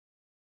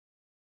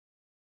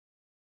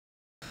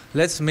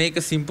Let's make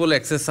a simple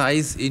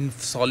exercise in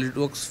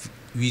SolidWorks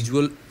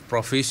Visual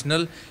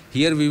Professional.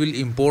 Here we will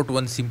import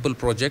one simple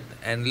project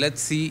and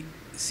let's see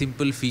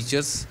simple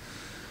features.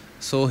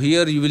 So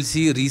here you will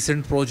see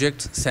recent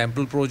projects,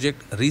 sample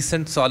project,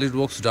 recent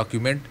SolidWorks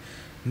document,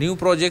 new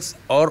projects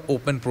or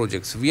open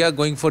projects. We are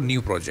going for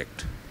new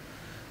project.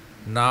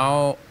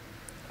 Now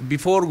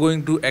before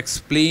going to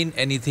explain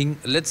anything,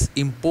 let's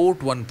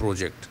import one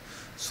project.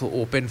 So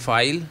open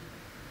file.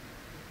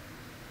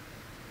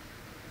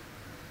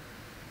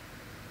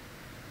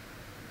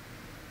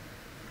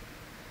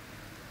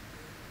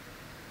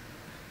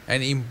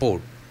 And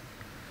import.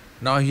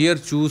 Now here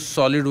choose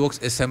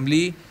SolidWorks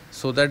assembly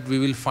so that we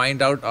will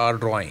find out our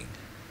drawing.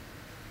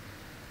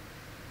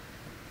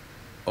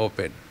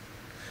 Open.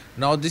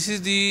 Now this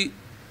is the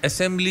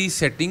assembly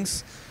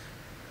settings.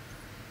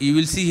 You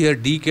will see here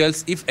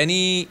decals, if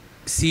any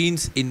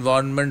scenes,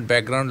 environment,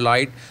 background,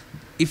 light.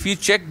 If you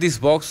check this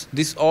box,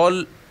 this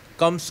all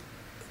comes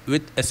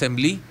with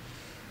assembly.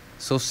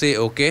 So say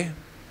OK.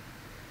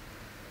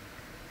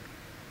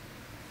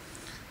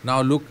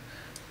 Now look.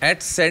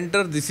 At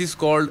center, this is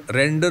called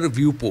render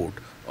viewport.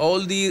 All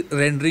the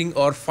rendering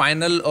or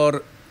final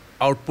or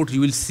output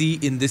you will see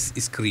in this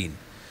screen.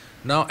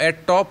 Now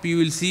at top you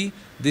will see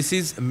this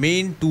is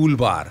main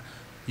toolbar.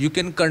 You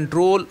can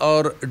control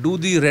or do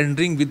the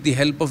rendering with the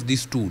help of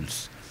these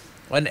tools.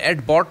 And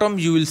at bottom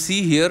you will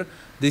see here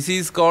this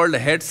is called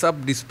heads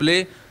up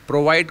display,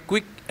 provide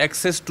quick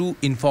access to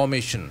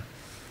information.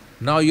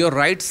 Now your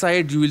right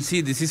side you will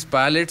see this is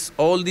palettes,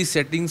 all the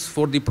settings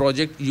for the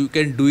project you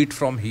can do it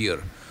from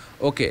here.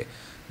 Okay,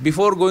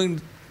 before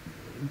going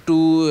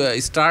to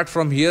start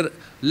from here,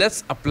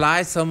 let's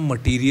apply some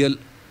material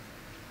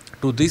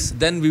to this,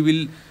 then we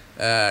will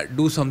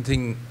do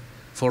something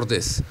for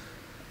this.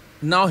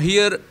 Now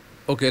here,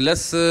 okay,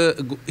 let's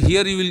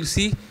here you will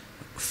see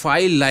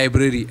file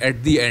library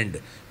at the end.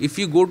 If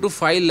you go to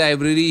file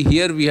library,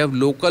 here we have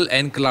local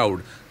and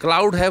cloud.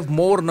 Cloud have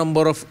more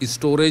number of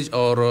storage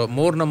or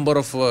more number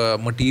of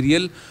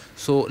material.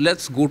 So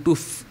let's go to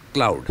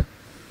cloud.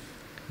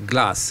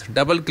 Glass,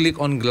 double click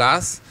on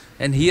glass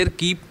and here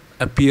keep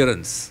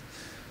appearance.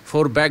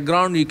 For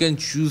background you can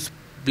choose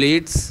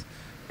plates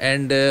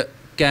and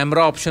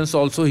camera options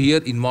also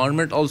here,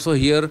 environment also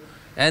here,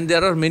 and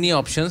there are many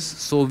options.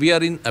 So we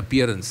are in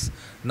appearance.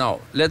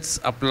 Now let's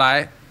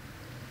apply.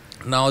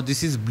 Now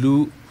this is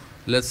blue.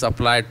 Let's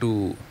apply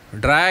to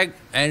drag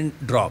and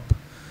drop.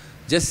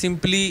 Just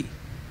simply,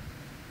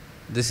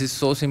 this is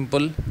so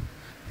simple.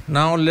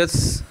 Now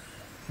let's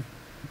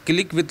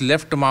click with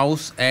left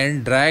mouse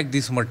and drag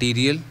this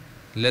material,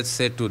 let's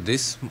say to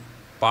this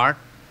part.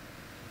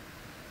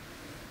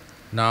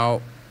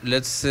 Now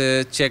let's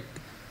check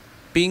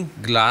pink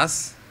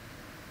glass,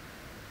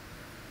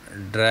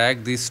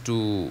 drag this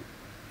to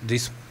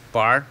this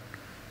part.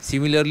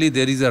 Similarly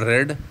there is a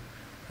red,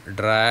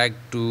 drag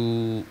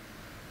to,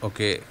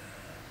 okay,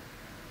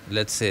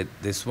 let's say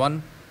this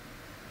one.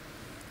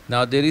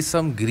 Now there is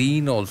some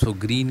green also,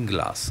 green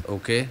glass,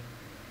 okay,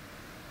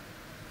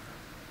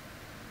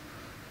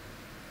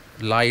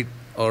 light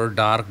or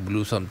dark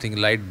blue, something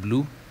light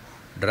blue,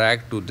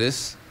 drag to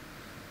this,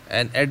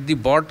 and at the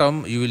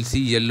bottom you will see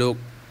yellow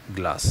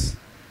glass.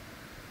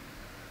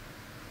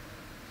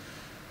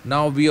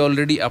 Now we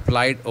already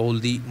applied all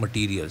the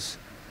materials.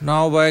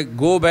 Now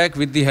go back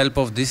with the help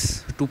of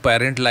this to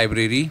parent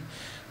library.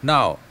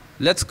 Now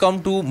let's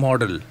come to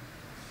model.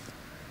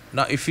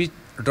 Now if we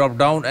drop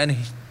down and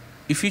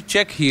if you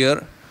check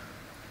here,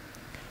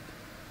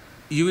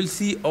 you will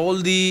see all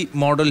the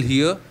model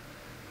here.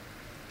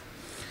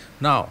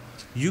 Now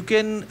you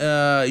can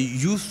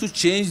use to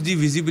change the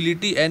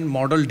visibility and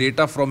model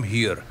data from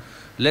here.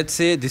 Let's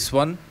say this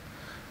one.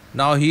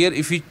 Now here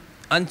if we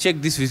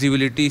uncheck this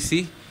visibility,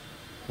 see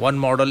one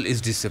model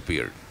is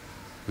disappeared,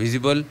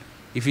 visible.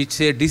 If we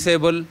say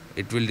disable,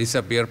 it will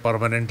disappear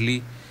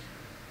permanently.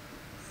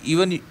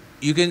 Even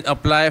you can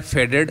apply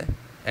faded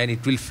and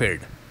it will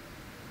fade.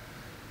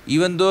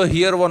 Even though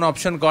here one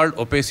option called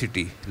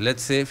opacity,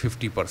 let's say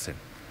 50%.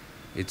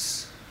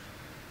 It's,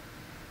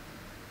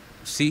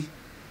 see,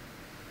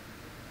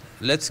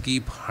 let's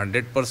keep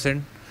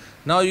 100%.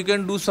 Now you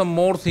can do some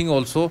more thing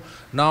also.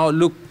 Now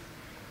look,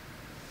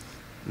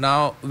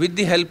 now with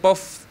the help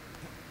of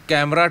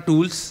camera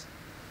tools,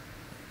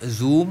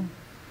 zoom,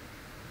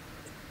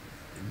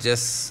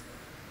 just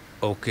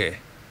okay,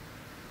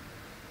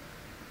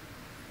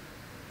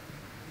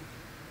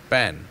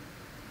 pan,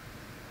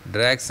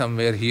 drag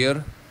somewhere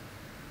here.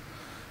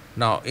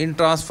 Now in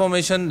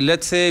transformation,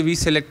 let's say we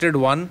selected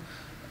one.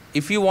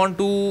 If you want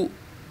to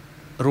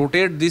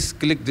rotate this,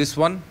 click this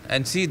one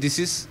and see this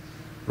is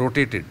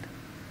rotated.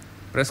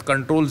 Press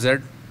Ctrl Z.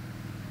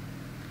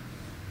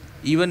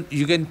 Even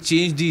you can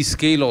change the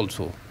scale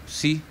also.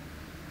 See,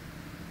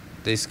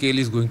 the scale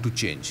is going to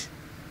change.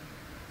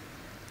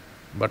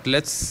 But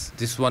let's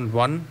this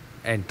one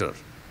enter.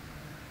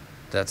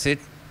 That's it.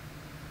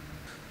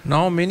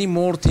 Now many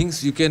more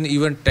things you can,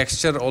 even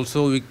texture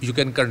also you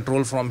can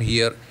control from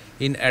here.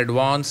 In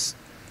advanced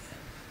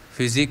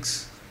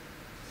physics,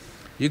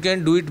 you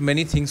can do it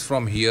many things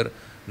from here.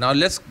 Now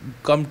let's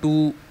come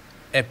to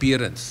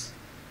appearance.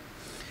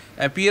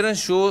 Appearance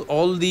shows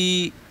all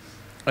the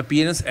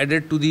appearance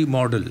added to the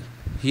model.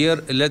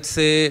 Here let's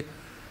say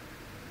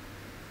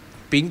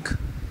pink.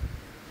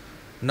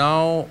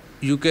 Now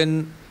you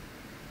can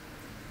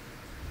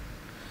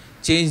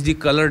change the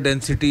color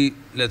density,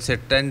 let's say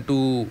 10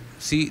 to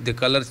see the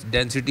color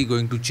density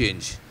going to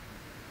change.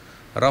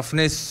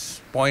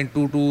 Roughness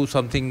 0.2 to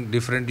something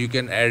different you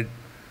can add,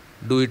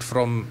 do it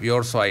from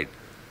your side.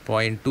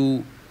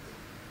 0.2,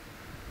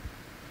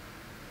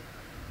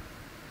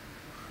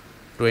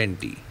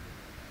 20.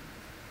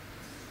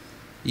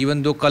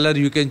 Even though color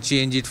you can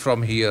change it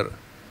from here.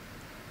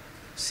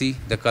 See,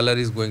 the color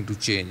is going to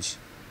change.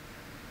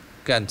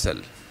 Cancel.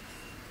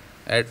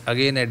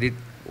 Again edit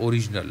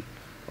original,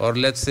 or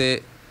let's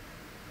say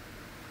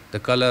the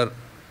color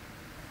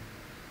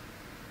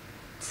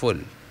full.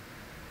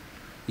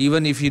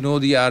 Even if you know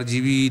the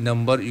RGB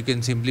number, you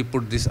can simply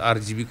put this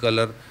RGB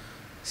color,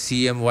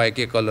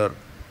 CMYK color.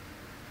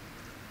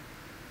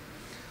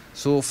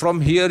 So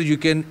from here you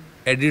can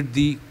edit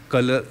the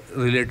color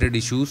related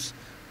issues.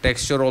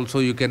 Texture also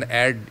you can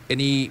add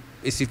any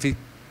specific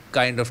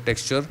kind of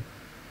texture.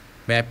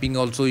 Mapping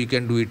also you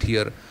can do it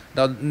here.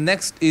 Now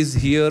next is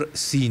here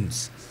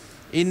scenes.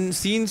 In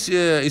scenes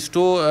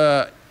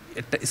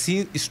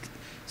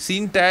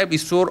scene tab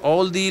store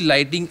all the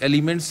lighting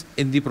elements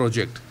in the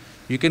project.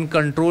 You can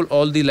control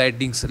all the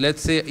lightings.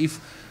 Let's say if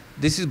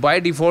this is by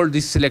default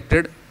this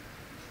selected,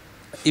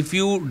 if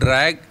you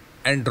drag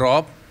and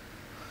drop,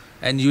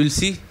 and you will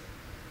see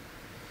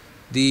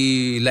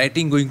the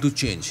lighting going to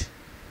change.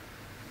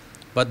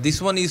 But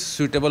this one is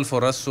suitable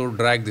for us, so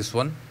drag this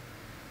one.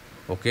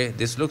 Okay,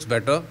 this looks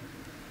better.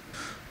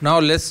 Now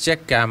let's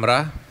check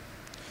camera.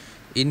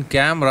 In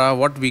camera,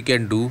 what we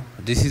can do,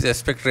 this is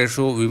aspect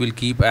ratio, we will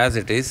keep as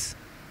it is.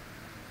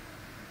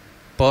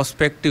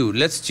 Perspective,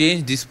 let's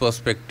change this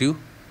perspective.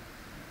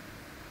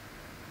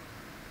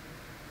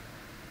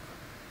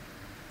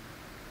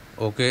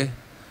 Okay,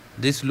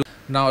 this look.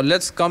 Now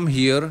let's come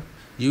here.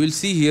 You will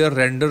see here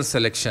render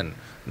selection.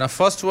 Now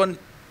first one,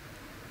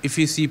 if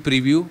you see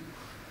preview,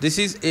 this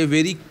is a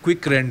very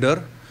quick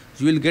render.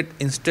 You will get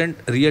instant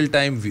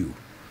real-time view.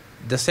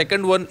 The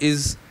second one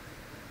is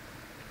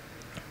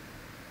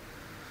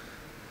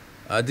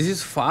this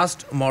is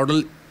fast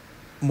model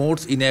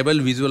modes enable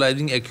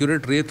visualizing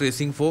accurate ray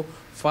tracing for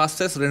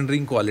fastest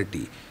rendering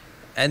quality.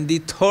 And the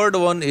third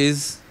one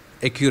is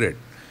accurate,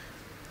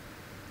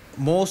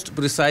 most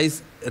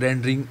precise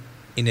rendering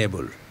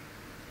enabled.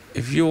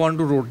 If you want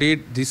to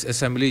rotate this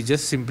assembly,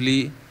 just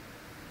simply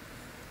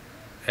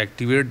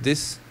activate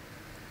this,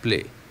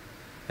 play,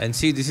 and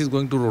see this is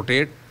going to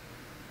rotate.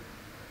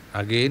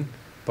 Again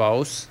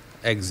pause,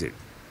 exit,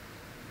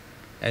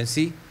 and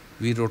see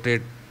we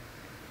rotate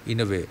in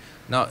a way.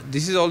 Now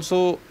this is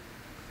also,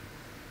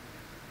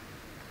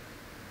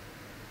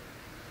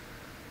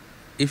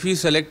 if you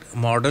select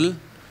model,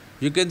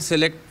 you can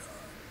select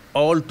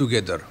all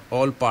together,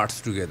 all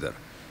parts together.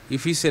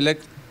 If you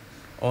select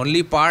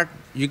only part,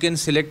 you can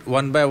select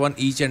one by one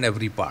each and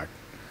every part.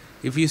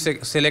 If you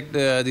select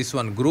this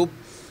one group,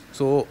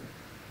 so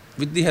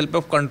with the help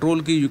of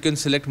control key you can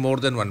select more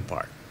than one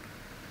part.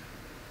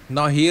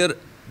 Now here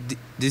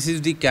this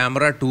is the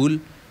camera tool.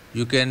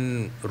 You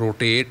can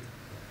rotate,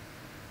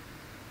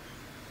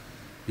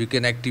 you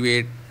can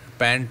activate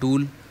pan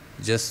tool,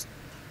 just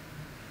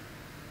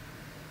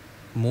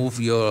move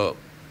your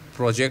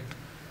project.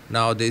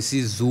 Now this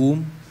is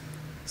zoom,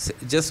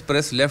 just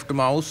press left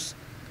mouse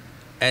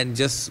and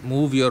just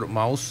move your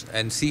mouse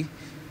and see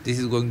this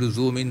is going to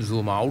zoom in,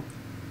 zoom out.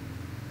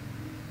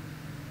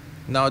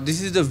 Now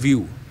this is the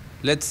view.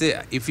 Let's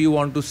say if you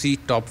want to see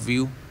top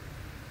view,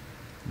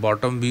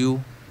 bottom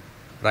view,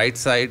 right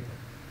side,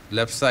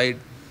 left side,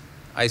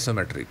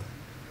 isometric.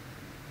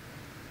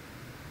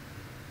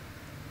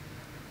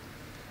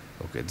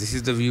 Okay, this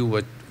is the view.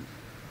 What,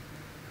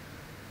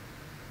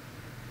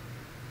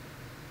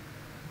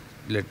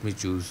 let me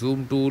choose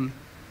zoom tool.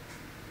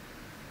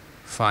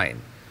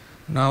 Fine.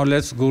 Now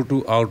let's go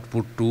to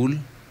output tool.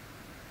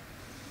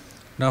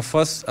 Now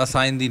first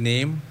assign the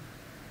name,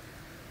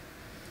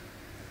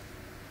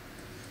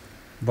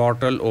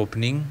 bottle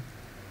opening.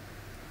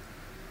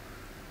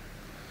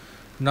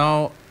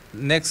 Now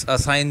next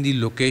assign the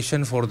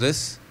location for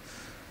this,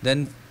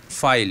 then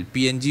file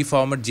PNG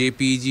format,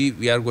 JPEG,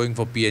 we are going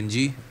for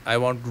PNG. I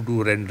want to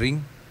do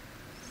rendering.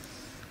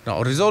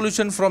 Now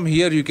resolution from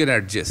here you can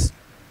adjust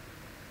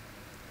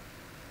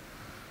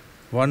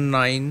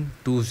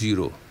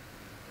 1920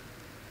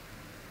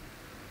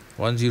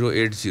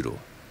 1080.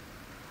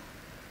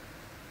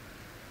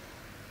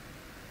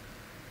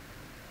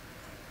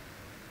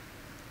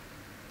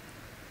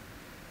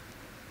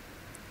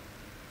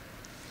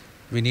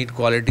 We need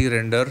quality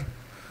render.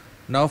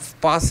 Now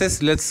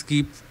passes, let's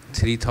keep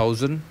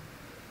 3000.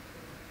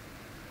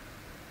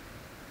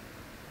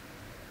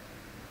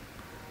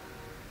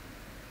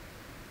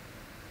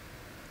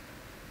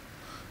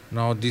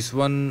 Now this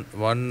one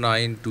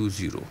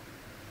 1920.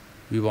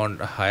 We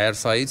want a higher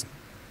size.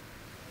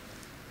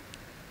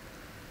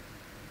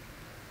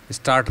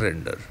 Start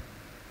render.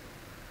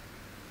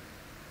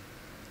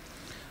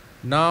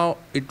 Now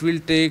it will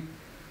take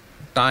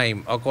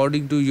time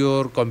according to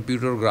your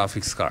computer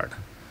graphics card.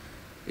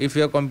 If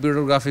your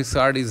computer graphics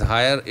card is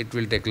higher, it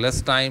will take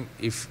less time.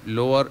 If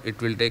lower,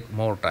 it will take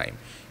more time.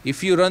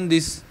 If you run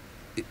this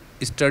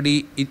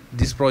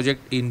this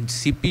project in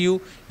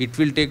CPU, it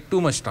will take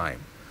too much time.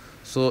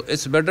 So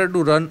it's better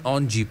to run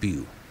on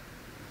GPU.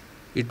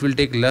 It will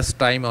take less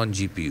time on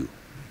GPU.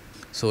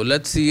 So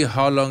let's see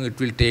how long it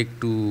will take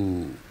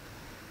to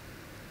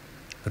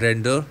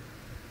render.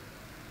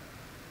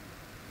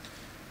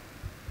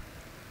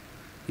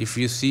 If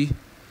you see,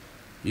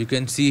 you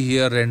can see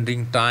here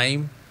rendering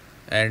time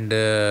and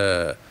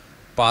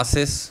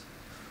passes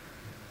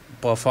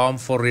perform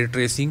for ray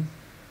tracing,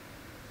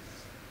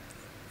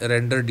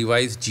 render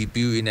device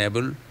GPU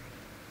enabled.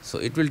 So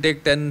it will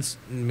take 10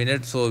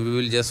 minutes, so we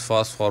will just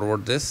fast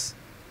forward this.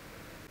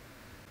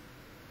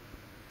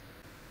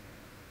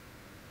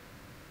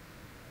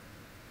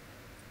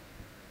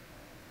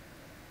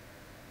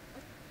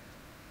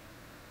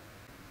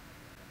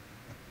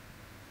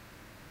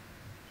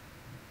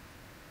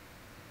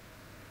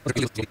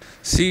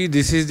 See,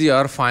 this is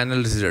our final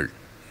result.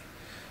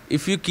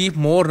 If you keep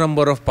more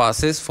number of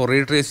passes for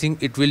ray tracing,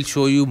 it will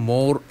show you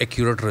more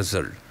accurate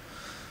result.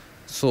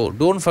 So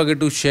don't forget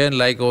to share and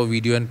like our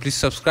video, and please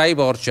subscribe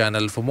our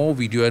channel for more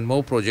video and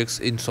more projects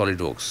in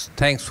SolidWorks.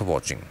 Thanks for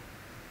watching.